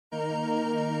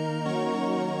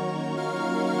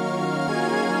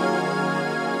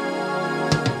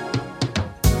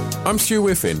I'm Stu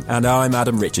Whiffin. And I'm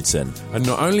Adam Richardson. And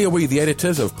not only are we the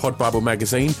editors of Pod Bible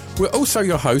magazine, we're also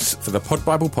your hosts for the Pod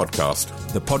Bible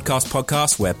podcast. The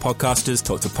podcast where podcasters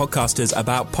talk to podcasters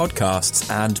about podcasts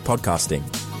and podcasting.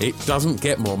 It doesn't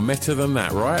get more meta than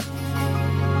that, right?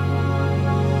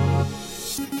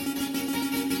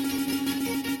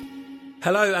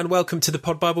 Hello and welcome to the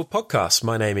Pod Bible podcast.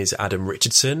 My name is Adam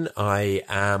Richardson. I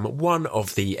am one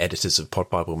of the editors of Pod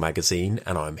Bible magazine,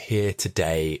 and I'm here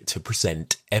today to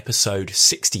present episode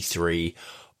 63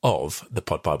 of the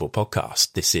Pod Bible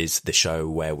podcast. This is the show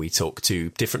where we talk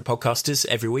to different podcasters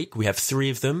every week. We have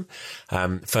 3 of them.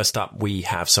 First up, we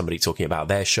have somebody talking about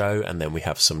their show, and then we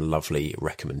have some lovely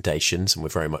recommendations, and we're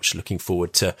very much looking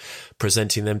forward to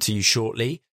presenting them to you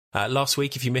shortly. Last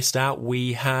week, if you missed out,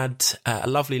 we had a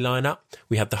lovely lineup.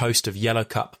 We had the host of Yellow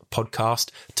Cup podcast,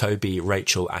 Toby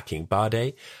Rachel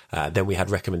Akingbade. Then we had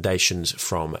recommendations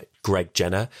from Greg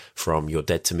Jenner from You're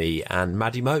Dead to Me and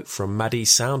Maddie Moat from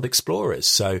Maddie's Sound Explorers.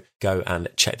 So go and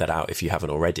check that out if you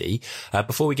haven't already.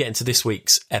 Before we get into this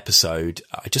week's episode,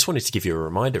 I just wanted to give you a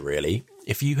reminder, really.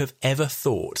 If you have ever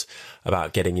thought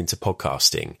about getting into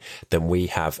podcasting, then we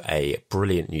have a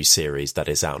brilliant new series that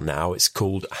is out now. It's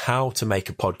called How to Make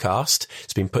a Podcast.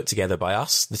 It's been put together by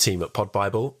us, the team at Pod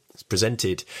Bible. It's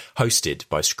hosted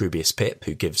by Scroobius Pip,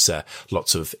 who gives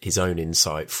lots of his own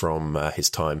insight from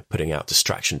his time putting out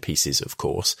distraction pieces, of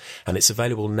course. And it's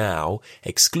available now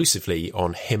exclusively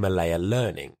on Himalaya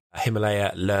Learning.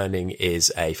 Himalaya Learning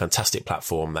is a fantastic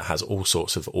platform that has all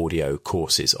sorts of audio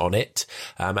courses on it.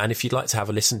 And if you'd like to have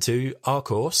a listen to our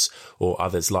course or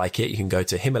others like it, you can go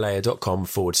to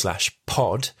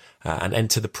himalaya.com/pod and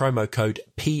enter the promo code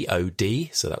POD.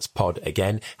 So that's pod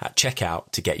again at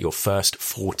checkout to get your first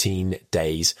 14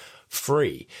 days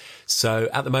free. So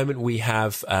at the moment we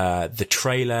have the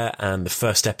trailer and the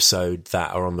first episode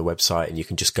that are on the website, and you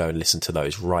can just go and listen to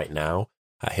those right now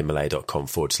at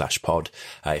himalaya.com/pod.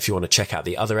 If you want to check out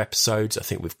the other episodes, I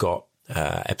think we've got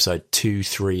episode 2,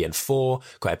 3 and 4.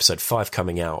 Got episode 5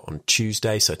 coming out on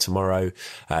Tuesday, so tomorrow.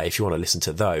 If you want to listen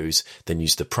to those, then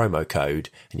use the promo code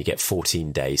and you get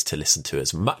 14 days to listen to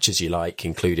as much as you like,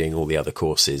 including all the other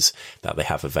courses that they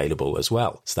have available as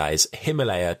well. So that is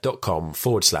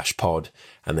himalaya.com/pod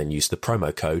and then use the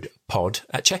promo code POD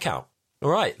at checkout. All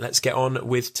right, let's get on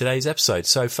with today's episode.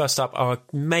 So first up, our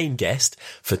main guest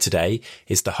for today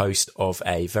is the host of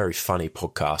a very funny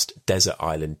podcast, Desert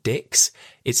Island Dicks.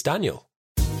 It's Daniel.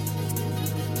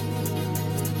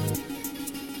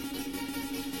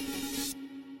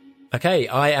 Okay,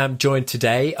 I am joined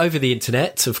today over the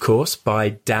internet, of course, by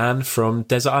Dan from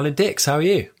Desert Island Dicks. How are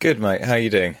you? Good, mate. How are you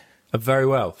doing? Very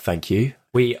well, thank you.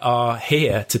 We are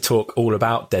here to talk all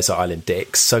about Desert Island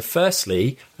Dicks. So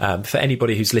firstly, for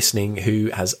anybody who's listening who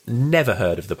has never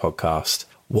heard of the podcast,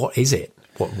 what is it?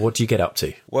 What do you get up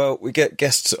to? Well, we get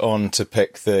guests on to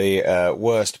pick the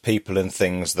worst people and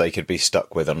things they could be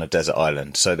stuck with on a desert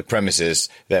island. So the premise is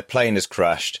their plane has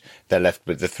crashed. They're left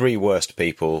with the 3 worst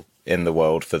people in the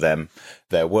world for them.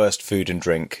 Their worst food and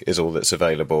drink is all that's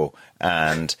available,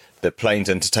 and the plane's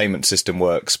entertainment system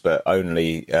works but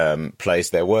only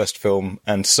plays their worst film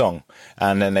and song.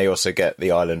 And then they also get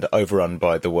the island overrun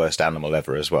by the worst animal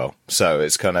ever as well. So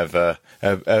it's kind of a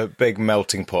big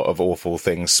melting pot of awful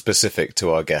things specific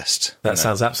to our guest. That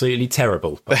sounds absolutely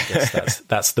terrible, but I guess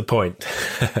that's the point.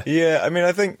 Yeah, I mean,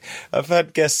 I think I've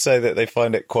had guests say that they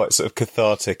find it quite sort of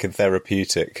cathartic and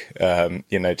therapeutic,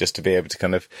 just to be able to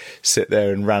kind of sit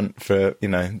there and rant for,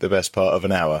 the best part of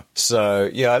an hour. So,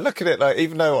 yeah, I look at it like,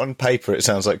 even though on paper it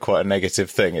sounds like quite a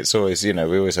negative thing, it's always, we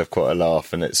always have quite a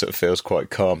laugh, and it sort of feels quite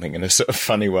calming in a sort of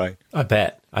funny way. I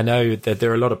bet. I know that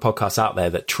there are a lot of podcasts out there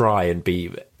that try and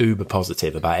be uber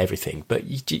positive about everything, but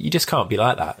you just can't be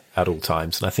like that at all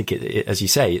times. And I think, it, as you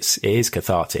say, it is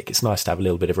cathartic. It's nice to have a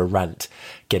little bit of a rant,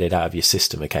 get it out of your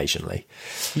system occasionally.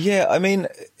 Yeah, I mean,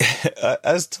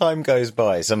 as time goes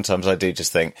by, sometimes I do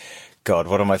just think, God,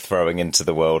 what am I throwing into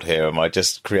the world here? Am I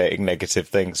just creating negative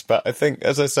things? But I think,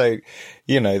 as I say,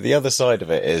 the other side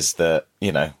of it is that,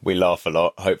 we laugh a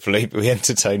lot, hopefully, but we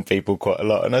entertain people quite a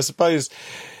lot. And I suppose,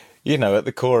 at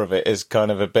the core of it is kind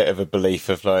of a bit of a belief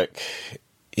of like,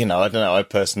 I don't know, I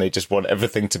personally just want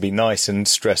everything to be nice and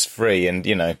stress-free, and,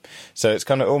 so it's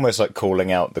kind of almost like calling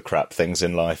out the crap things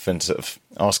in life and sort of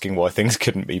asking why things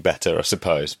couldn't be better, I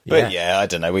suppose. But yeah, I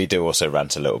don't know, we do also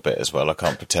rant a little bit as well. I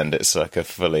can't pretend it's like a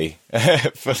fully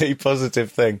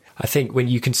positive thing. I think when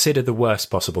you consider the worst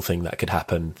possible thing that could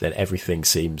happen, then everything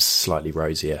seems slightly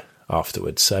rosier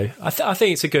afterwards. So I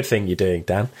think it's a good thing you're doing,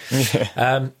 Dan.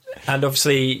 And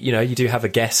obviously, you do have a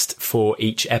guest for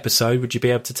each episode. Would you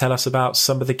be able to tell us about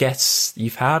some of the guests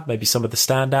you've had, maybe some of the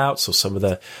standouts or some of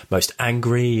the most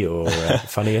angry or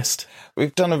funniest?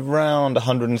 We've done around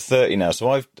 130 now.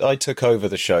 So I took over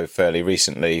the show fairly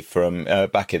recently from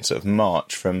back in sort of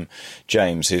March from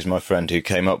James, who's my friend who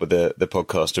came up with the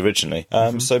podcast originally.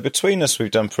 So between us,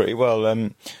 we've done pretty well.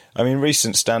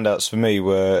 Recent standouts for me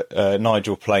were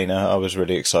Nigel Planer. I was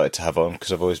really excited to have on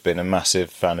because I've always been a massive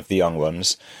fan of the young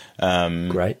ones.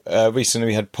 Great. Recently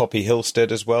we had Poppy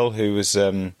Hillstead as well, who was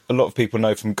a lot of people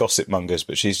know from Gossip Mongers,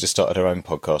 but she's just started her own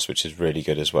podcast, which is really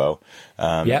good as well.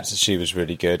 So she was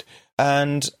really good.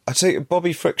 And I'd say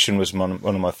Bobby Friction was one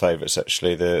of my favourites,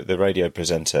 actually, the radio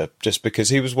presenter, just because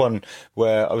he was one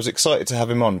where I was excited to have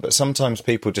him on, but sometimes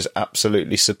people just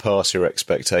absolutely surpass your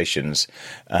expectations.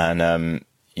 And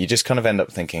you just kind of end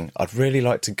up thinking, I'd really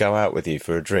like to go out with you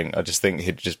for a drink. I just think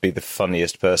he'd just be the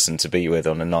funniest person to be with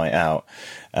on a night out.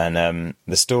 And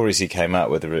the stories he came out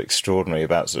with are extraordinary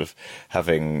about sort of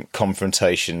having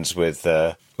confrontations with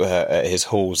at his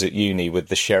halls at uni with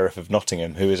the Sheriff of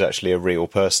Nottingham, who is actually a real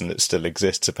person that still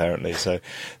exists, apparently. So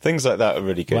things like that are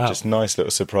really good, just nice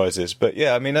little surprises. But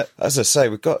yeah, I mean, as I say,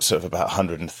 we've got sort of about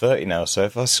 130 now. So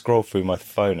if I scroll through my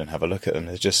phone and have a look at them,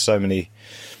 there's just so many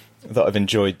that I've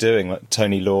enjoyed doing, like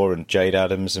Tony Law and Jade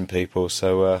Adams and people.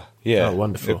 So,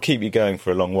 wonderful. It'll keep you going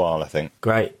for a long while, I think.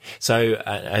 Great. So,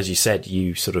 as you said,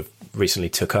 you sort of recently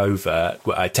took over.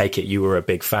 I take it you were a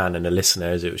big fan and a listener,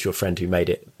 as it was your friend who made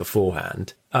it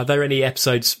beforehand. Are there any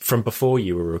episodes from before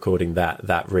you were recording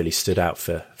that really stood out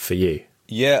for you?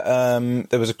 Yeah,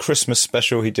 there was a Christmas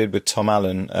special he did with Tom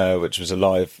Allen, which was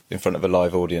in front of a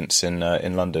live audience in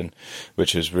London,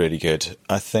 which was really good.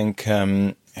 I think,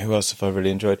 who else have I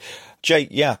really enjoyed? Jake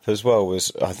Yapp as well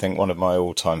was, I think, one of my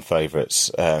all-time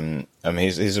favourites.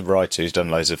 He's a writer who's done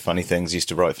loads of funny things. He used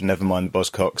to write for Nevermind the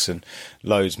Buzzcocks and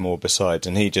loads more besides,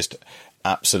 and he just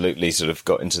absolutely sort of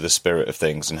got into the spirit of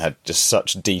things and had just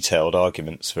such detailed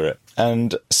arguments for it.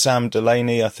 And Sam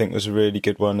Delaney, I think, was a really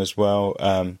good one as well.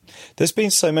 There's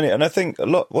been so many, and I think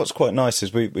what's quite nice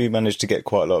is we managed to get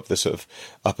quite a lot of the sort of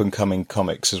up-and-coming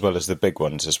comics as well as the big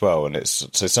ones as well. And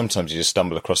so sometimes you just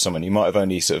stumble across someone, you might have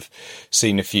only sort of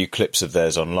seen a few clips of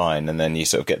theirs online, and then you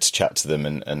sort of get to chat to them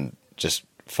and just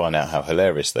find out how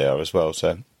hilarious they are as well.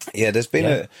 So yeah, there's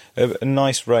been a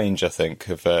nice range, I think,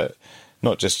 of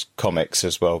not just comics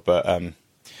as well, but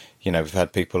we've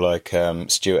had people like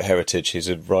Stuart Heritage, who's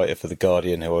a writer for The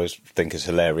Guardian, who I always think is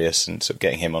hilarious, and sort of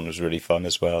getting him on was really fun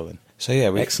as well. And so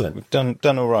yeah, excellent. We've done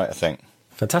all right, I think.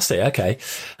 Fantastic. Okay.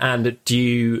 And do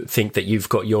you think that you've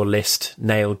got your list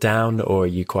nailed down, or are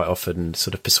you quite often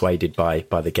sort of persuaded by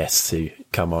the guests who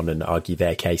come on and argue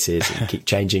their cases and keep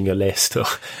changing your list, or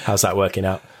how's that working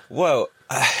out? Well,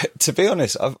 to be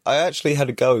honest, I actually had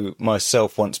a go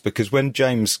myself once, because when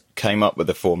James came up with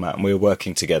the format and we were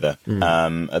working together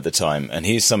at the time, and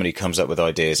he's somebody who comes up with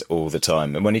ideas all the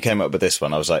time. And when he came up with this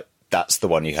one, I was like, that's the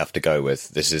one you have to go with.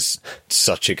 This is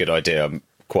such a good idea. I'm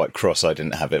quite cross I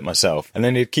didn't have it myself. And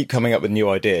then he'd keep coming up with new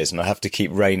ideas, and I have to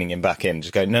keep reining him back in.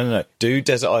 Just go, no, do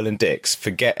Desert Island Dicks.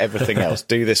 Forget everything else.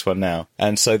 Do this one now.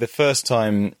 And so the first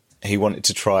time he wanted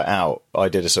to try it out, I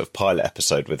did a sort of pilot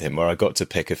episode with him where I got to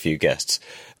pick a few guests.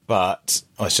 But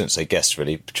I shouldn't say guests,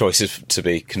 really. Choices to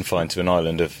be confined to an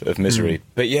island of misery.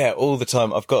 But yeah, all the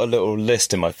time I've got a little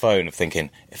list in my phone of thinking,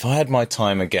 if I had my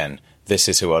time again, this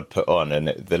is who I'd put on, and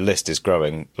the list is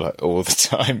growing like all the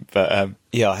time. But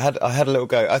yeah, I had a little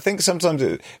go. I think sometimes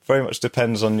it very much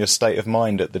depends on your state of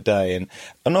mind at the day,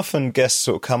 and often guests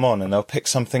sort of come on and they'll pick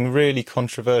something really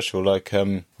controversial. Like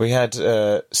we had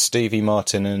Stevie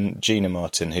Martin and Gina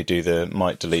Martin, who do the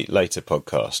Might Delete Later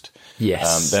podcast.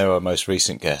 Yes, they're our most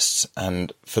recent guests,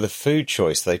 and for the food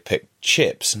choice they picked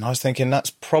chips, and I was thinking that's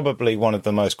probably one of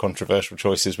the most controversial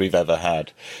choices we've ever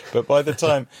had. But by the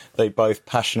time they both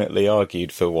passionately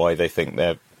argued for why they think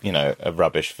they're, a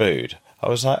rubbish food, I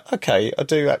was like, okay, I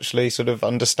do actually sort of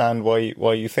understand why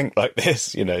you think like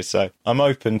this, so I'm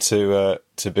open to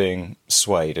being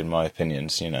swayed in my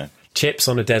opinions, Chips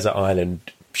on a desert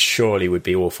island surely would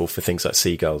be awful for things like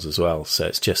seagulls as well, so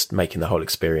it's just making the whole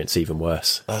experience even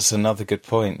worse. That's another good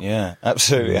point. Yeah,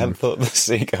 absolutely. I hadn't thought of the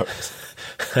seagulls.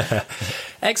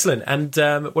 Excellent. And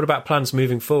what about plans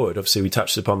moving forward? Obviously we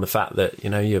touched upon the fact that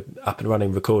you're up and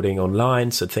running recording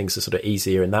online, so things are sort of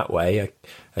easier in that way.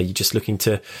 Are you just looking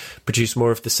to produce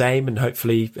more of the same and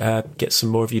hopefully get some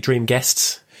more of your dream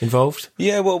guests involved?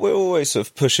 Yeah, well, we're always sort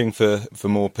of pushing for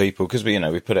more people because we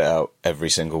put it out every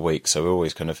single week, so we're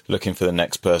always kind of looking for the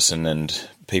next person and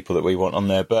people that we want on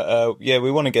there. But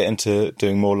we want to get into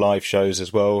doing more live shows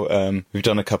as well. We've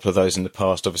done a couple of those in the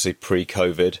past, obviously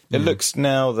pre-COVID. It looks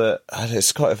now that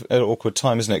it's quite an awkward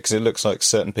time, isn't it? Because it looks like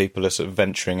certain people are sort of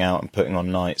venturing out and putting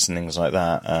on nights and things like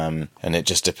that. And it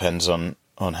just depends on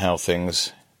how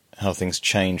things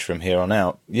change from here on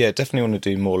out. Yeah, definitely want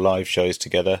to do more live shows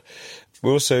together. We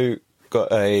also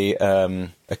got a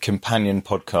companion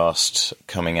podcast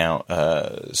coming out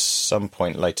some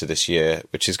point later this year,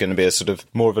 which is going to be a sort of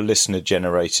more of a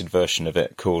listener-generated version of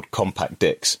it called Compact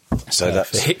Dicks. So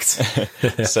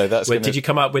that's. Did you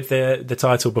come up with the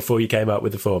title before you came up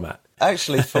with the format?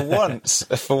 Actually, for once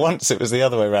it was the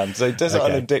other way around. So Desert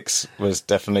Island Dicks was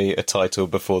definitely a title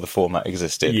before the format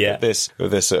existed. Yeah.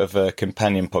 With this sort of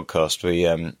companion podcast,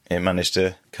 it managed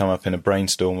to come up in a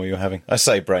brainstorm we were having. I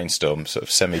say brainstorm, sort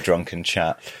of semi-drunken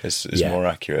chat is more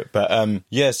accurate. But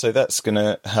so that's going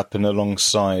to happen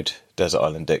alongside Desert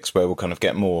Island Dicks, where we'll kind of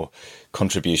get more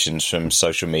contributions from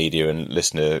social media and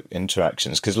listener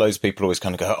interactions, because loads of people always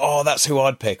kind of go, oh, that's who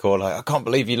I'd pick, or like, I can't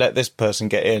believe you let this person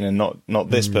get in and not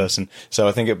this person. So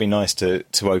I think it'd be nice to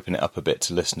open it up a bit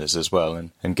to listeners as well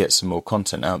and get some more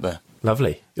content out there.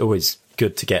 Lovely. Always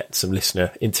good to get some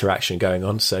listener interaction going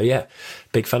on. So yeah,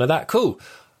 big fan of that. Cool.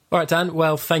 All right, Dan.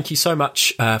 Well, thank you so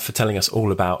much for telling us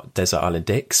all about Desert Island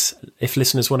Dicks. If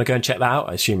listeners want to go and check that out,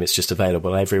 I assume it's just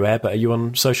available everywhere, but are you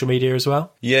on social media as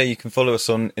well? Yeah, you can follow us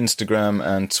on Instagram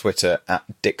and Twitter at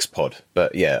DixPod.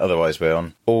 But yeah, otherwise we're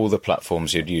on all the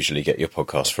platforms you'd usually get your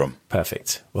podcast from.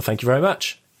 Perfect. Well, thank you very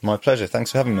much. My pleasure.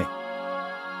 Thanks for having me.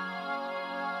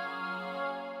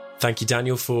 Thank you,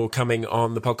 Daniel, for coming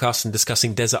on the podcast and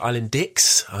discussing Desert Island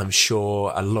Dicks. I'm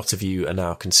sure a lot of you are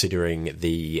now considering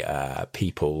the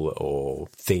people or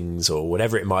things or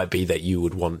whatever it might be that you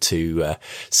would want to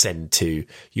send to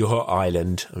your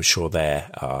island. I'm sure there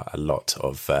are a lot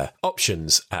of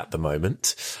options at the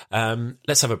moment.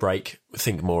 Let's have a break,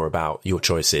 think more about your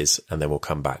choices, and then we'll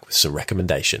come back with some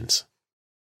recommendations.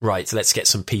 Right, let's get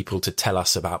some people to tell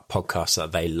us about podcasts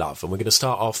that they love. And we're going to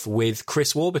start off with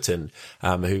Chris Warburton,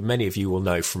 who many of you will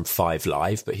know from 5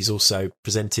 Live, but he's also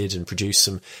presented and produced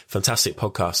some fantastic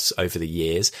podcasts over the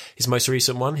years. His most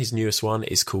recent one, his newest one,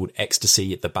 is called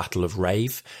Ecstasy, The Battle of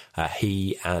Rave.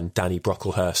 He and Danny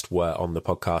Brocklehurst were on the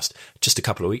podcast just a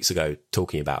couple of weeks ago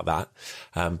talking about that.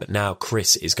 But now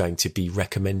Chris is going to be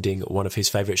recommending one of his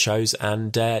favourite shows,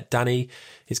 and Danny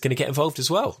is going to get involved as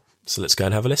well. So let's go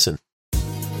and have a listen.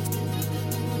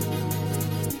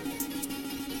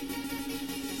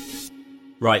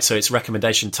 Right, so it's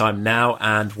recommendation time now,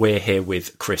 and we're here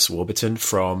with Chris Warburton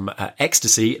from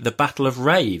Ecstasy, The Battle of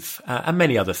Rave, and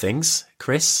many other things.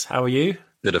 Chris, how are you?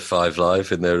 Bit of 5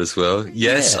 Live in there as well.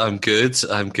 Yes, yeah. I'm good.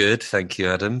 Thank you,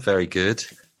 Adam. Very good.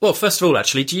 Well, first of all,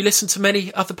 actually, do you listen to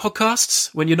many other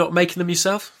podcasts when you're not making them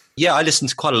yourself? Yeah, I listen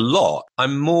to quite a lot.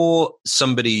 I'm more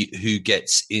somebody who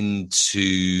gets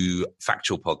into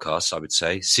factual podcasts, I would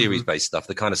say, series-based stuff,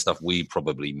 the kind of stuff we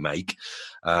probably make.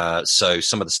 So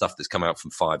some of the stuff that's come out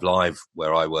from 5 Live,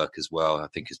 where I work as well, I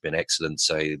think has been excellent.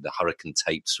 Say the Hurricane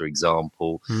Tapes, for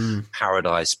example,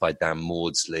 Paradise by Dan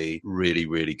Maudsley, really,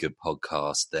 really good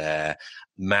podcast there.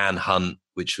 Manhunt,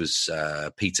 which was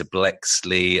Peter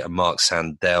Blexley and Mark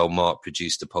Sandell. Mark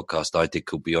produced a podcast I did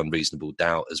called Beyond Reasonable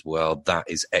Doubt as well. That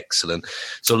is excellent.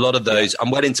 So a lot of those,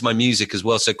 I'm well into my music as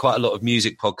well. So quite a lot of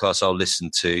music podcasts I'll listen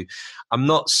to. I'm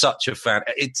not such a fan.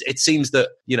 It seems that,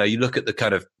 you look at the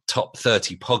kind of top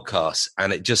 30 podcasts,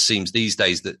 and it just seems these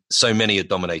days that so many are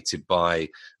dominated by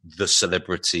the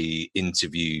celebrity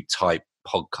interview type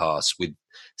podcasts with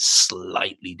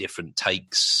slightly different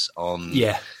takes on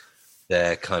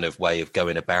their kind of way of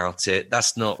going about it.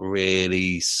 That's not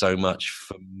really so much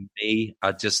for me.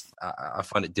 I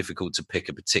find it difficult to pick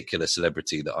a particular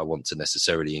celebrity that I want to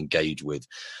necessarily engage with.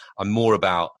 I'm more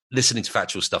about listening to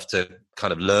factual stuff to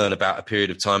kind of learn about a period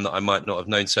of time that I might not have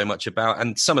known so much about.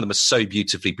 And some of them are so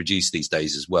beautifully produced these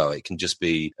days as well. It can just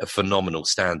be a phenomenal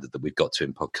standard that we've got to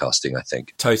in podcasting, I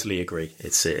think. Totally agree.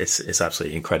 It's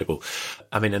absolutely incredible.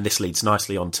 I mean, and this leads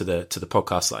nicely on to the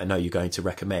podcast that I know you're going to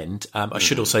recommend. I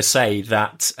should also say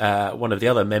that one of the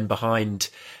other men behind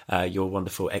your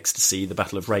wonderful Ecstasy, the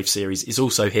Battle of Rave series, is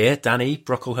also here. Danny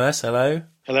Brocklehurst, hello.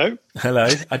 Hello.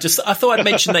 I thought I'd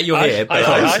mention that you're here.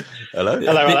 Hi.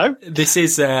 Hello. This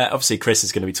is obviously Chris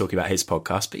is going to be talking about his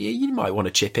podcast, but you might want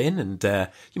to chip in and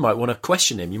you might want to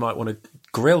question him. You might want to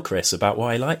grill Chris about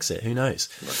why he likes it. Who knows?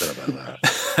 I don't know about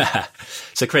that.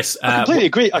 So, Chris, I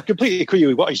completely agree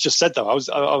with what he's just said,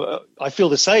 though. I feel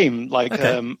the same. Like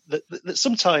that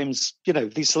sometimes,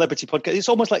 these celebrity podcasts, it's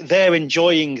almost like they're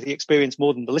enjoying the experience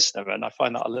more than the listener, and I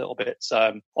find that a little bit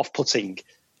off-putting.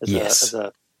 As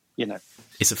a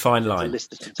it's a fine line.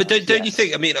 But don't you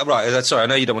think? I mean, right? Sorry, I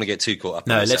know you don't want to get too caught up.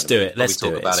 No, let's do it. Let's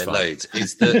talk about it loads.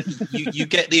 Is that you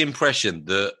get the impression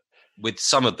that with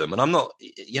some of them, and I'm not,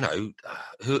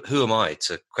 who am I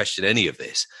to question any of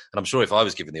this? And I'm sure if I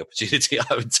was given the opportunity,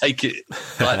 I would take it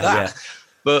like that. Yeah.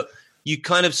 But you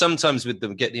kind of sometimes with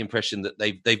them get the impression that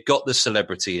they've got the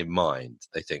celebrity in mind.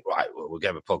 They think, right, well, we're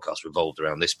going to have a podcast revolved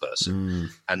around this person.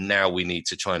 And now we need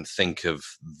to try and think of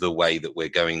the way that we're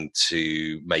going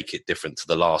to make it different to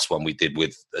the last one we did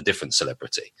with a different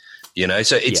celebrity.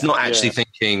 So it's not actually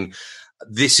thinking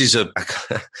this is a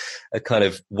kind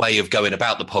of way of going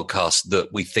about the podcast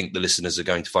that we think the listeners are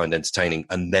going to find entertaining,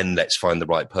 and then let's find the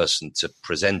right person to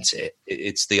present it.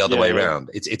 It's the other way around.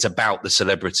 It's about the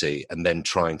celebrity and then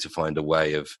trying to find a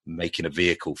way of making a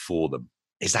vehicle for them.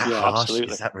 Is that harsh?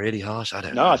 Absolutely. Is that really harsh? I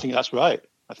don't know. No, I think that's right.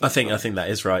 I think that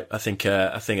is right. I think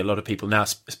a lot of people now,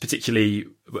 particularly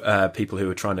people who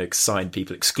are trying to sign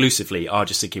people exclusively, are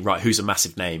just thinking, right, who's a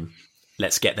massive name?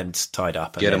 Let's get them tied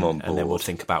up and them on board. And then we'll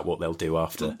think about what they'll do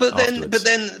after. But then,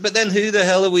 who the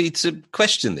hell are we to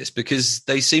question this? Because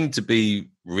they seem to be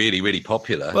really, really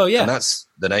popular. Well, yeah, and that's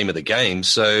the name of the game.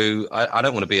 So I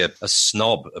don't want to be a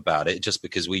snob about it just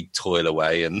because we toil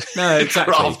away and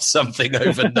craft something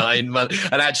over 9 months.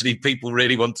 And actually, people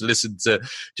really want to listen to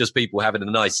just people having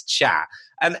a nice chat.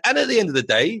 And at the end of the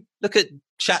day, look at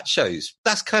chat shows.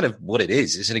 That's kind of what it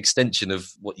is. It's an extension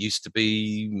of what used to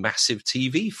be massive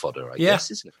TV fodder, I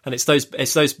guess, isn't it? And it's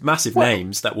those massive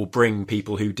names that will bring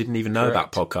people who didn't even know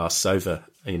about podcasts over,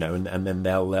 and then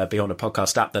they'll be on a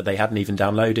podcast app that they hadn't even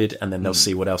downloaded, and then they'll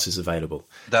see what else is available.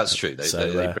 That's true.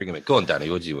 They bring them in. Go on,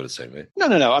 Danny. What do you want to say, mate?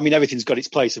 No. I mean, everything's got its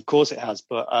place. Of course it has.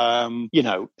 But,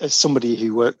 as somebody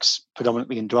who works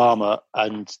predominantly in drama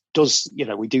and does,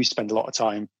 we do spend a lot of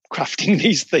time crafting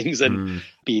these things, and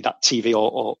be that TV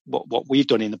or what we've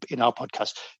done in our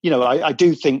podcast. I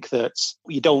do think that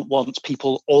you don't want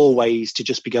people always to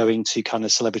just be going to kind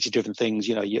of celebrity-driven things.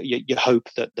 You hope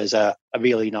that there's a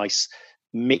really nice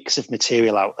mix of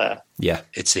material out there. Yeah,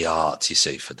 it's the art, you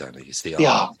see, for Danny. It's the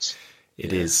art.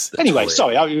 It is. Anyway,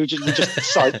 sorry, we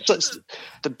just a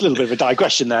little bit of a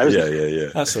digression there, isn't it? Yeah.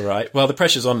 That's all right. Well, the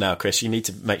pressure's on now, Chris. You need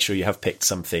to make sure you have picked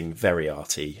something very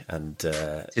arty and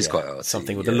it's quite arty,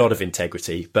 something with a lot of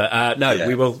integrity. But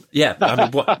we will. Yeah, I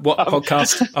mean, what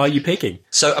podcast are you picking?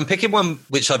 So I'm picking one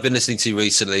which I've been listening to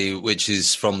recently, which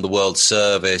is from the World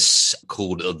Service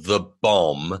called The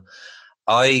Bomb.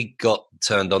 I got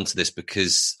turned onto this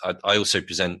because I also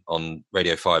present on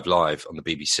Radio 5 Live on the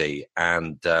BBC,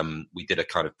 and we did a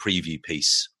kind of preview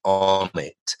piece on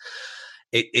it.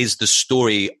 It is the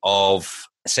story of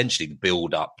essentially the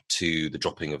build-up to the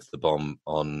dropping of the bomb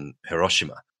on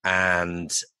Hiroshima.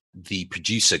 And the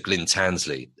producer, Glyn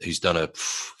Tansley, who's done a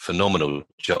phenomenal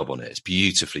job on it. It's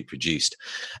beautifully produced.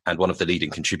 And one of the leading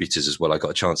contributors as well. I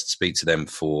got a chance to speak to them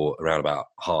for around about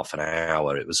half an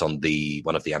hour. It was on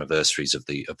one of the anniversaries of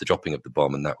the dropping of the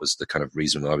bomb. And that was the kind of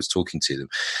reason I was talking to them.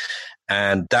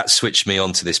 And that switched me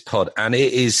onto this pod. And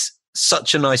it is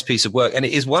such a nice piece of work. And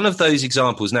it is one of those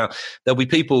examples. Now, there'll be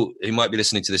people who might be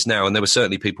listening to this now, and there were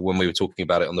certainly people when we were talking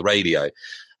about it on the radio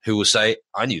who will say,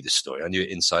 I knew this story. I knew it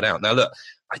inside out. Now, look,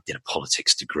 I did a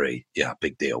politics degree. Yeah,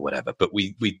 big deal, whatever. But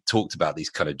we talked about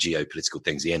these kind of geopolitical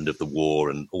things, the end of the war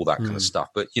and all that kind of stuff.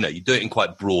 But, you do it in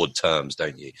quite broad terms,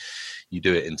 don't you? You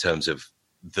do it in terms of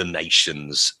the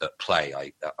nations at play,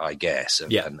 I guess,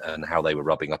 and how they were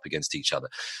rubbing up against each other.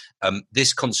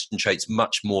 This concentrates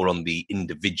much more on the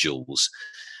individuals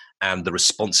and the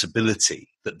responsibility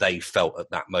that they felt at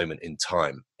that moment in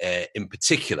time. In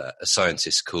particular, a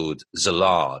scientist called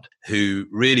Szilard, who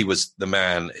really was the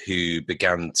man who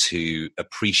began to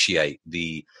appreciate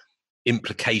the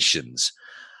implications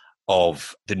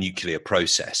of the nuclear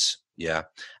process,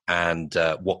 and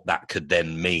what that could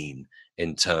then mean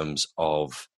in terms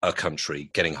of a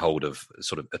country getting hold of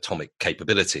sort of atomic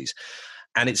capabilities.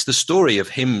 And it's the story of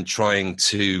him trying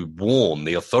to warn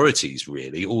the authorities,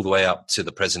 really, all the way up to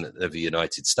the President of the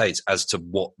United States as to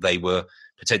what they were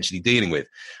potentially dealing with.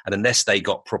 And unless they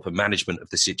got proper management of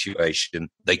the situation,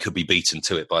 they could be beaten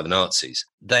to it by the Nazis.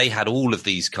 They had all of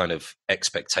these kind of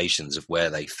expectations of where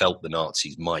they felt the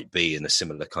Nazis might be in a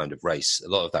similar kind of race. A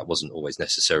lot of that wasn't always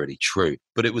necessarily true.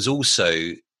 But it was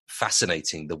also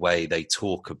fascinating the way they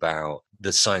talk about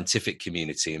the scientific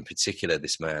community, in particular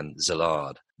this man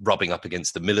Szilard, rubbing up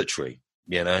against the military,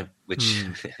 which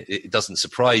it doesn't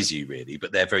surprise you really,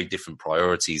 but they're very different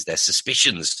priorities. Their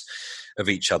suspicions of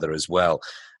each other as well.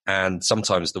 And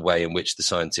sometimes the way in which the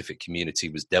scientific community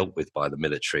was dealt with by the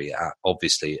military at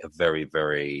obviously a very,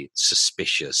 very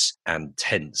suspicious and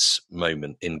tense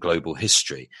moment in global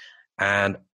history.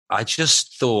 And I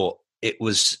just thought it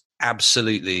was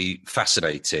absolutely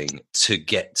fascinating to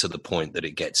get to the point that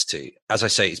it gets to. As I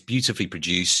say, it's beautifully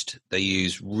produced. They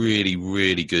use really,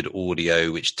 really good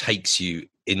audio, which takes you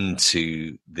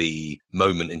into the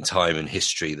moment in time and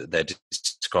history that they're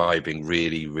describing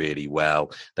really, really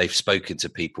well. They've spoken to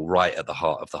people right at the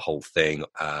heart of the whole thing.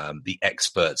 The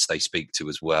experts they speak to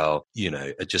as well,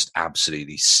 are just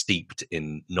absolutely steeped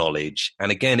in knowledge.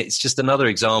 And again, it's just another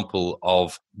example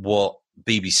of what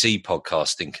BBC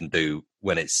podcasting can do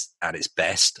when it's at its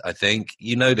best. I think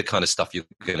the kind of stuff you're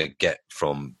going to get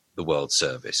from the World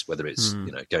Service, whether it's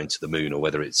going to the moon or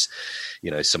whether it's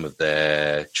some of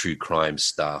their true crime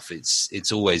stuff.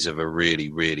 It's always of a really,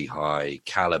 really high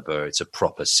caliber. It's a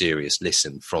proper serious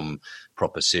listen from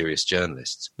proper serious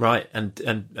journalists. Right, and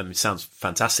it sounds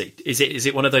fantastic. Is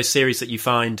it one of those series that you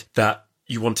find that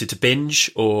you wanted to binge,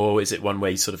 or is it one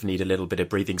where you sort of need a little bit of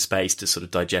breathing space to sort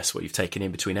of digest what you've taken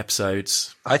in between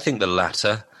episodes? I think the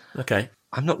latter. Okay.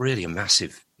 I'm not really a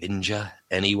massive binger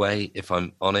anyway, if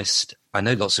I'm honest. I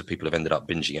know lots of people have ended up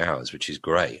binging ours, which is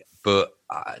great. But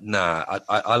I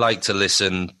like to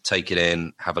listen, take it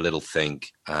in, have a little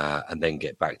think, and then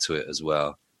get back to it as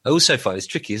well. I also find it's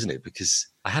tricky, isn't it? Because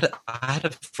I had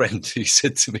a friend who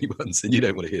said to me once, and you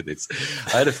don't want to hear this.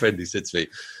 I had a friend who said to me,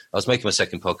 I was making my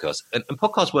second podcast, and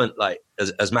podcasts weren't like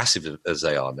as massive as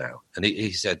they are now. And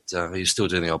he said, are you still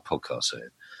doing the old podcast?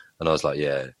 And I was like,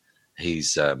 yeah,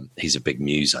 he's a big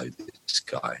muso, this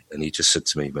guy. And he just said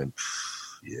to me, he went,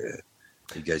 yeah.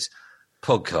 He goes,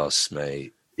 podcasts,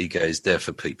 mate. He goes, they're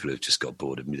for people who've just got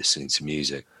bored of listening to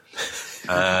music.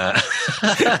 And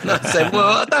I said, well,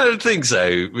 I don't think so,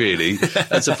 really.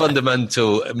 That's a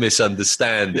fundamental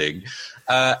misunderstanding.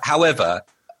 However,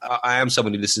 I am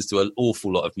someone who listens to an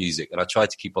awful lot of music, and I try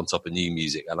to keep on top of new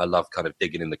music, and I love kind of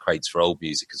digging in the crates for old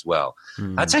music as well.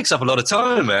 That takes up a lot of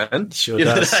time, man. Sure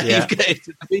does, yeah. You get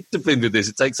disciplined with this.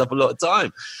 It takes up a lot of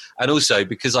time. And also,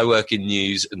 because I work in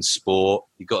news and sport,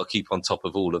 you've got to keep on top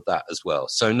of all of that as well.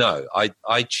 So, no,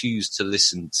 I choose to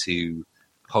listen to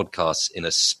podcasts in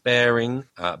a sparing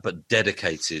but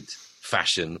dedicated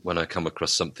fashion when I come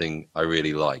across something I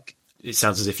really like. It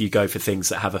sounds as if you go for things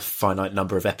that have a finite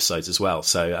number of episodes as well.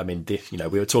 So, I mean,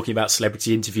 we were talking about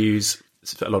celebrity interviews.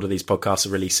 A lot of these podcasts are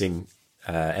releasing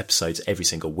episodes every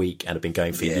single week and have been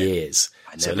going for years.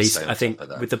 So at least I think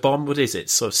with The Bomb, what is it?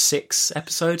 Sort of 6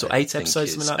 episodes or 8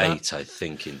 episodes, something like that? 8, I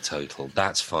think, in total.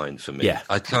 That's fine for me. Yeah.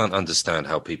 I can't understand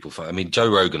how people find. I mean,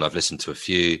 Joe Rogan, I've listened to a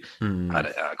few.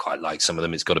 I quite like some of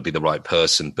them. It's got to be the right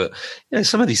person. But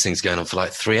some of these things going on for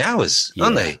like 3 hours,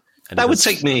 aren't they? And that would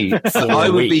take me. I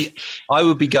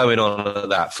would be going on at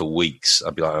that for weeks.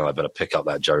 I'd be like, I better pick up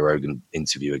that Joe Rogan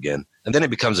interview again, and then it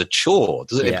becomes a chore,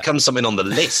 doesn't it? It becomes something on the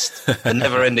list, a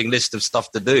never-ending list of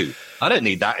stuff to do. I don't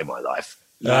need that in my life.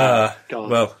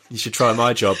 Well, you should try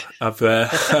my job. I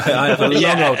have a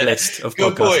long old list of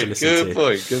podcasts to listen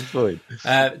to. Good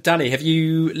point. Danny, have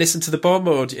you listened to The Bomb,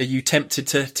 or are you tempted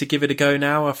to give it a go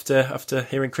now after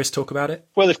hearing Chris talk about it?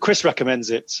 Well, if Chris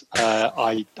recommends it,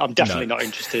 I'm definitely not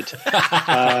interested.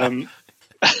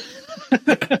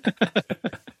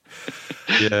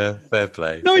 Yeah, fair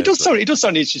play. No, it does sound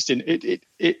interesting.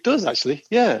 It does actually.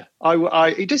 Yeah,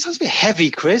 it does sound a bit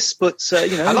heavy, Chris, but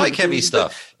I like heavy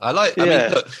stuff. I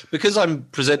mean, look, because I'm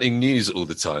presenting news all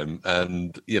the time,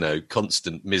 and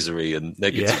constant misery and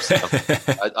negative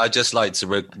stuff. I just like to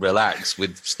relax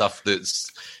with stuff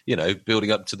that's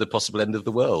building up to the possible end of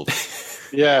the world.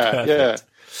 Yeah.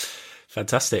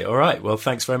 Fantastic. All right. Well,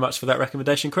 thanks very much for that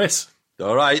recommendation, Chris.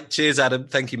 All right. Cheers, Adam.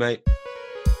 Thank you, mate.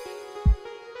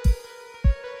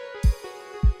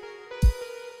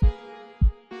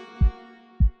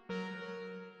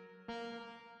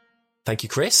 Thank you,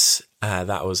 Chris.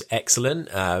 That was excellent.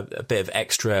 A bit of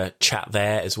extra chat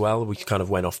there as well. We kind of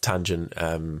went off tangent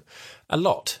a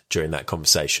lot during that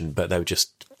conversation, but they were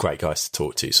just great guys to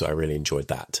talk to, so I really enjoyed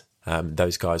that.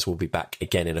 Those guys will be back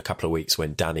again in a couple of weeks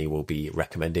when Danny will be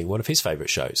recommending one of his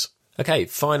favourite shows. Okay,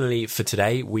 finally for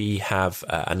today, we have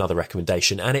another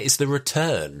recommendation, and it is the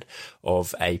return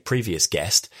of a previous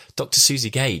guest. Dr. Susie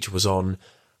Gage was on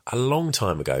a long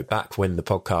time ago, back when the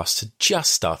podcast had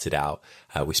just started out.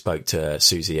 We spoke to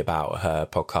Susie about her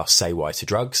podcast, Say Why to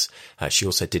Drugs. She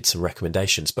also did some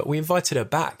recommendations, but we invited her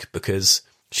back because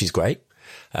she's great.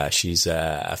 She's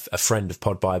a friend of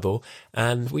Pod Bible,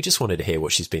 and we just wanted to hear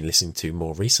what she's been listening to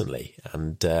more recently.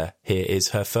 And here is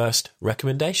her first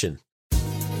recommendation.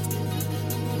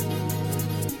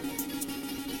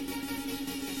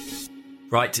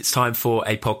 Right, it's time for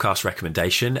a podcast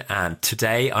recommendation, and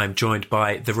today I'm joined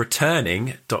by the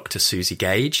returning Dr. Susie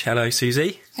Gage. Hello,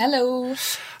 Susie. Hello.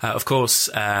 Of course,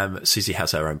 Susie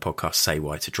has her own podcast, Say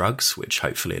Why to Drugs, which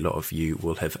hopefully a lot of you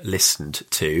will have listened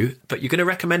to. But you're going to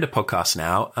recommend a podcast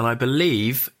now, and I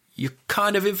believe you're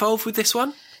kind of involved with this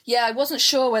one. Yeah, I wasn't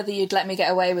sure whether you'd let me get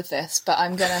away with this, but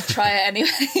I'm going to try it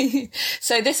anyway.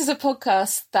 So this is a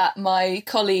podcast that my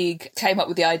colleague came up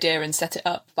with the idea and set it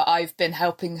up, but I've been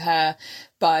helping her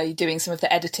by doing some of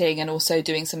the editing and also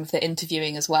doing some of the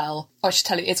interviewing as well. I should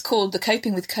tell you, it's called the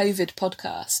Coping with COVID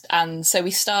podcast. And so we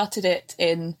started it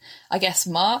in, I guess,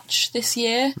 March this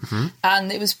year. Mm-hmm.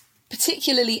 And it was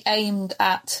particularly aimed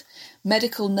at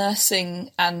medical nursing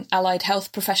and allied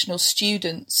health professional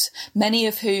students, many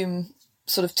of whom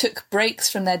sort of took breaks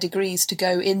from their degrees to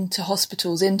go into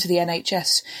hospitals, into the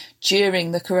NHS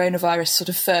during the coronavirus sort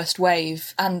of first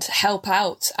wave and help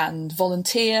out and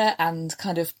volunteer and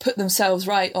kind of put themselves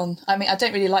right on, I mean, I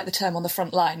don't really like the term on the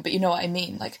front line, but you know what I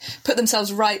mean, like put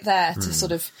themselves right there to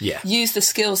sort of use the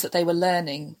skills that they were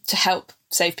learning to help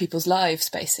save people's lives,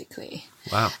 basically.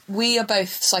 Wow. We are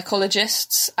both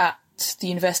psychologists at the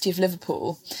University of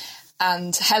Liverpool,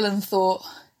 and Helen thought,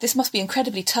 this must be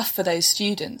incredibly tough for those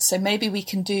students. So maybe we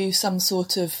can do some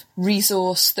sort of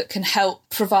resource that can help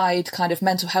provide kind of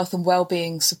mental health and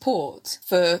wellbeing support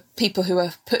for people who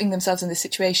are putting themselves in this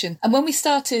situation. And when we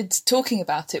started talking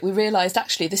about it, we realised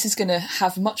actually this is going to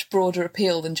have much broader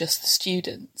appeal than just the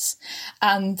students.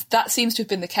 And that seems to have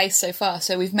been the case so far.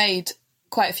 So we've made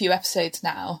quite a few episodes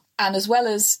now. And as well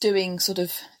as doing sort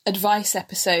of advice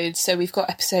episodes, so we've got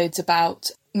episodes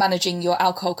about managing your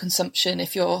alcohol consumption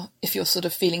if you're sort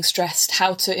of feeling stressed,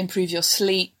 how to improve your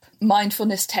sleep,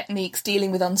 mindfulness techniques,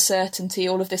 dealing with uncertainty,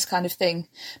 all of this kind of thing.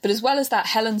 But as well as that,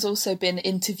 Helen's also been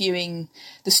interviewing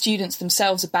the students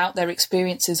themselves about their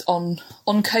experiences on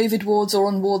COVID wards or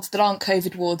on wards that aren't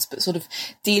COVID wards, but sort of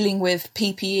dealing with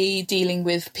PPE, dealing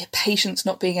with patients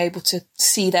not being able to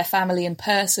see their family in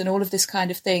person, all of this kind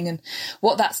of thing, and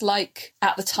what that's like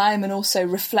at the time, and also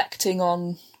reflecting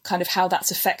on kind of how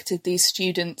that's affected these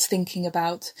students thinking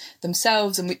about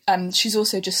themselves. And she's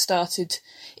also just started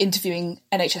interviewing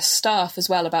NHS staff as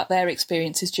well about their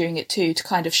experiences during it too, to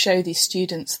kind of show these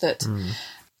students that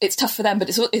it's tough for them, but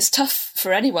it's tough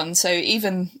for anyone. So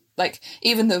even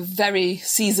the very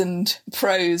seasoned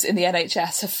pros in the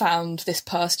NHS have found this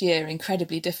past year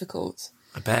incredibly difficult.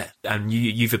 I bet. And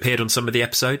you've appeared on some of the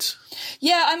episodes?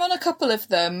 Yeah, I'm on a couple of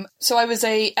them. So I was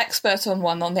a expert on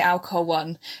one, on the alcohol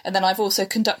one, and then I've also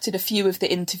conducted a few of the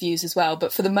interviews as well.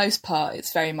 But for the most part,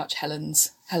 it's very much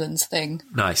Helen's thing.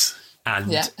 Nice.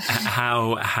 And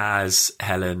how has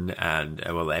Helen and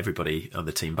everybody on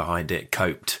the team behind it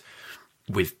coped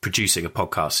with producing a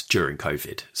podcast during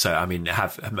COVID? So, I mean,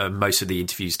 have most of the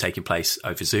interviews taken place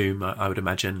over Zoom, I would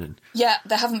imagine? And yeah,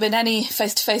 there haven't been any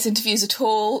face-to-face interviews at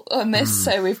all on this,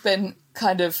 so we've been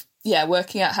kind of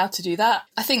working out how to do that.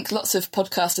 I think lots of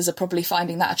podcasters are probably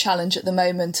finding that a challenge at the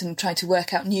moment and trying to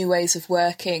work out new ways of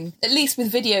working. At least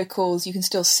with video calls, you can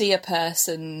still see a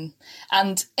person.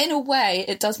 And in a way,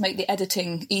 it does make the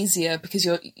editing easier because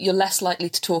you're less likely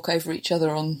to talk over each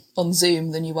other on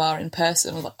Zoom than you are in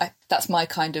person. That's my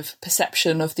kind of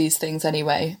perception of these things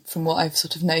anyway, from what I've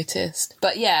sort of noticed.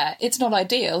 But yeah, it's not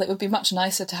ideal. It would be much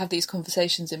nicer to have these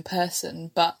conversations in person.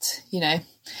 But,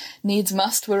 needs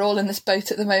must. We're all in this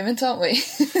boat at the moment, aren't we?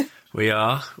 We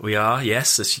are,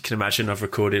 yes. As you can imagine, I've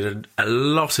recorded a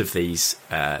lot of these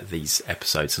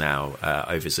episodes now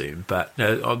over Zoom. But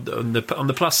on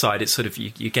the plus side, it's sort of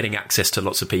you're getting access to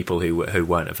lots of people who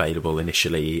weren't available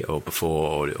initially or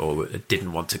before, or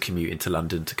didn't want to commute into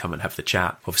London to come and have the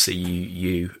chat. Obviously,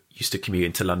 you used to commute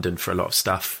into London for a lot of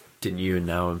stuff, didn't you? And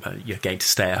now you're getting to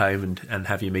stay at home and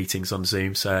have your meetings on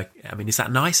Zoom. So, I mean, is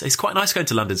that nice? It's quite nice going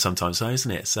to London sometimes, though, isn't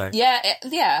it? So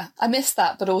yeah, I miss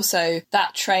that. But also,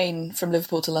 that train from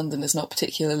Liverpool to London is not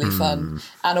particularly fun.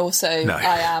 And also, no.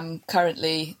 I am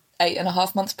currently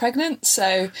 8.5 months pregnant,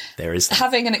 so there is that.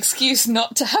 Having an excuse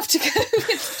not to have to go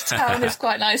into town is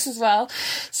quite nice as well.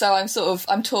 So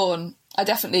I'm torn.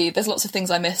 There's lots of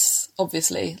things I miss,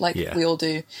 obviously, we all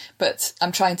do, but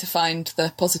I'm trying to find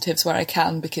the positives where I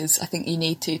can, because I think you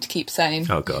need to keep sane.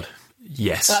 Oh, God.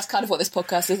 Yes. So that's kind of what this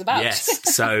podcast is about.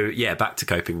 Yes. So, back to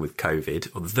Coping with COVID,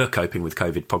 or the Coping with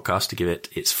COVID podcast, to give it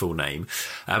its full name.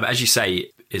 As you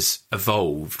say, is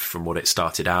evolved from what it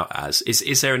started out as.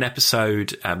 Is there an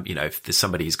episode, if there's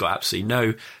somebody who's got absolutely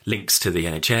no links to the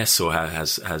NHS or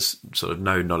has sort of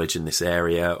no knowledge in this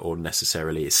area or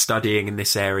necessarily is studying in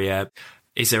this area,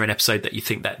 Is there an episode that you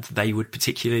think that they would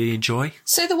particularly enjoy?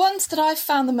 So the ones that I've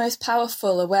found the most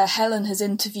powerful are where Helen has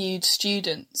interviewed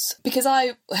students. Because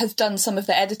I have done some of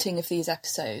the editing of these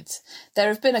episodes, there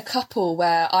have been a couple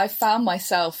where I've found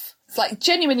myself like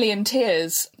genuinely in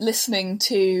tears listening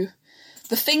to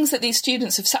the things that these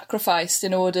students have sacrificed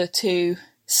in order to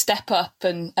step up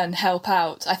and help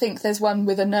out. I think there's one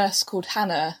with a nurse called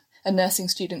Hannah, a nursing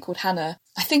student called Hannah.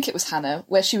 I think it was Hannah,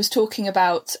 where she was talking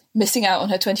about missing out on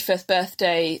her 21st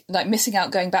birthday, like missing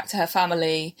out going back to her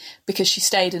family because she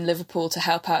stayed in Liverpool to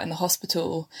help out in the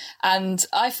hospital. And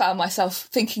I found myself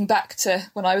thinking back to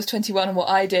when I was 21 and what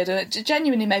I did, and it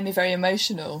genuinely made me very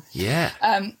emotional. Yeah.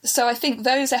 So I think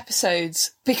those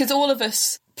episodes, because all of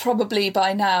us probably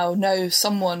by now know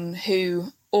someone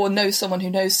who knows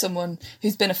someone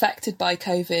who's been affected by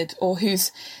COVID or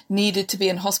who's needed to be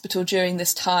in hospital during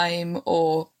this time,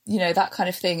 or, you know, that kind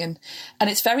of thing. And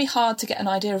it's very hard to get an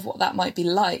idea of what that might be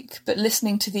like. But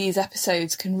listening to these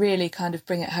episodes can really kind of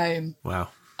bring it home. Wow.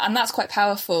 And that's quite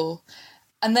powerful.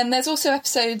 And then there's also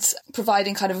episodes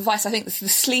providing kind of advice. I think this is the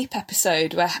sleep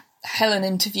episode where Helen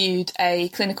interviewed a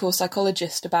clinical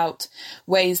psychologist about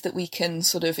ways that we can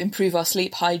sort of improve our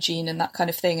sleep hygiene and that kind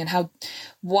of thing, and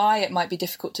why it might be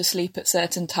difficult to sleep at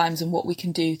certain times and what we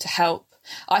can do to help.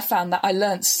 I found that I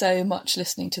learnt so much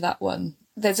listening to that one.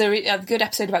 There's a good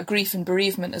episode about grief and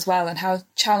bereavement as well, and how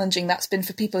challenging that's been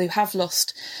for people who have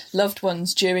lost loved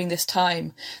ones during this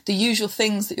time. The usual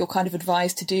things that you're kind of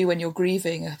advised to do when you're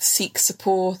grieving are seek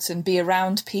support and be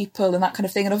around people and that kind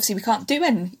of thing. And obviously we can't do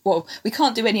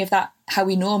any of that how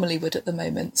we normally would at the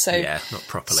moment. So yeah, not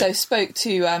properly. So spoke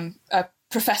to a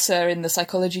professor in the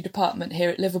psychology department here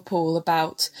at Liverpool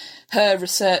about her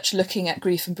research looking at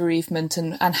grief and bereavement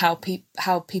and how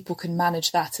people can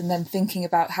manage that, and then thinking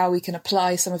about how we can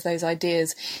apply some of those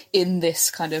ideas in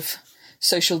this kind of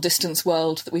social distance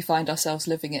world that we find ourselves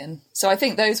living in. So I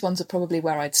think those ones are probably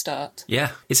where I'd start.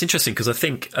 Yeah, it's interesting because I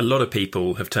think a lot of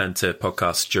people have turned to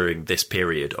podcasts during this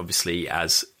period, obviously,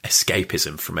 as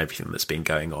escapism from everything that's been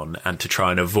going on and to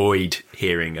try and avoid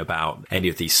hearing about any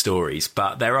of these stories.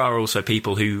 But there are also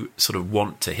people who sort of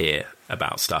want to hear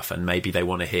about stuff, and maybe they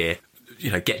want to hear,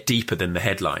 you know, get deeper than the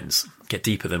headlines, get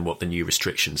deeper than what the new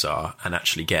restrictions are, and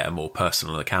actually get a more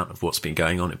personal account of what's been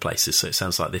going on in places. So it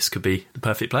sounds like this could be the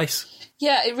perfect place.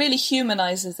 Yeah, it really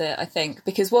humanises it, I think,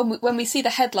 because when we see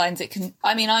the headlines,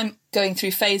 I'm going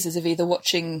through phases of either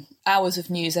watching hours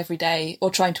of news every day or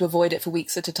trying to avoid it for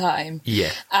weeks at a time.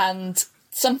 Yeah. And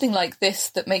something like this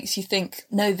that makes you think,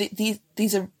 no,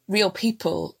 these are real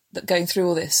people that going through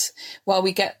all this, while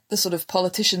we get the sort of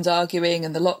politicians arguing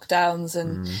and the lockdowns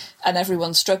and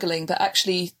everyone struggling, but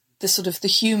actually the sort of the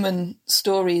human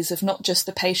stories of not just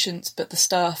the patients, but the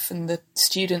staff and the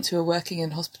students who are working in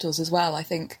hospitals as well. I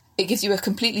think it gives you a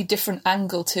completely different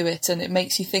angle to it, and it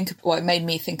makes you think, well, it made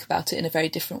me think about it in a very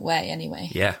different way anyway.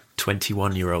 Yeah,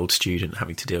 21-year-old student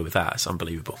having to deal with that. It's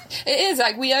unbelievable. It is.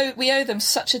 Like, we owe them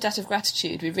such a debt of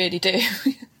gratitude. We really do.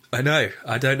 I know.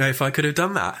 I don't know if I could have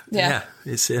done that. Yeah.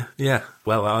 It's yeah.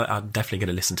 Well, I'm definitely going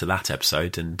to listen to that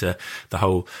episode, and the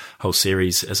whole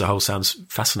series as a whole sounds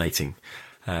fascinating.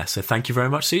 So thank you very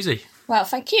much, Susie. Well,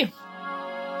 thank you.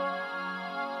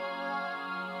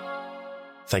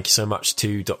 Thank you so much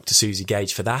to Dr. Susie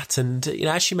Gage for that. And, you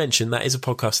know, as she mentioned, that is a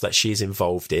podcast that she is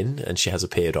involved in and she has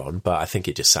appeared on, but I think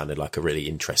it just sounded like a really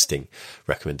interesting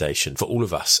recommendation for all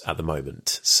of us at the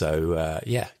moment. So,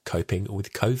 coping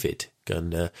with COVID. Go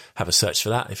and have a search for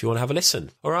that if you want to have a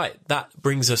listen. All right, that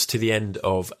brings us to the end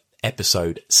of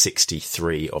episode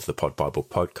 63 of the Pod Bible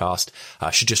podcast.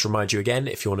 I should just remind you again,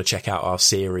 if you want to check out our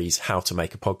series, How to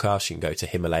Make a Podcast, you can go to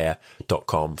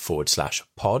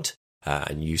himalaya.com/pod.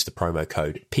 And use the promo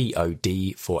code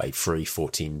POD for a free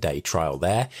 14-day trial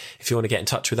there. If you want to get in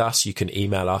touch with us, you can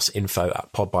email us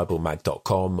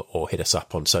info@podbiblemag.com or hit us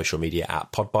up on social media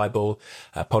at podbible.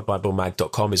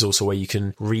 Podbiblemag.com is also where you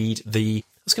can read the, I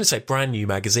was going to say brand new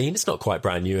magazine. It's not quite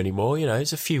brand new anymore. You know,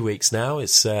 it's a few weeks now.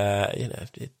 It's,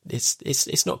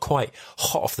 it's not quite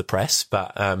hot off the press,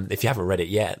 but, if you haven't read it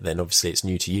yet, then obviously it's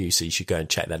new to you. So you should go and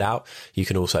check that out. You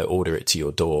can also order it to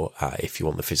your door. If you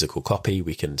want the physical copy,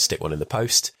 we can stick one in the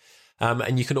post.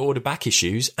 And you can order back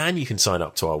issues, and you can sign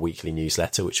up to our weekly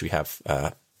newsletter, which we have,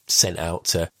 sent out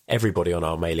to everybody on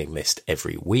our mailing list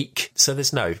every week. So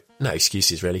there's no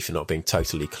excuses really for not being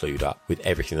totally clued up with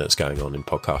everything that's going on in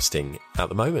podcasting at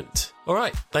the moment. All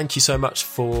right. Thank you so much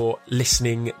for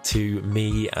listening to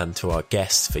me and to our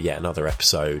guests for yet another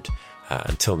episode.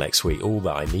 Until next week, all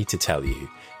that I need to tell you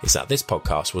is that this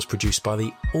podcast was produced by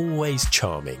the always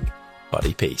charming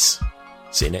Buddy Peace.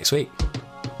 See you next week.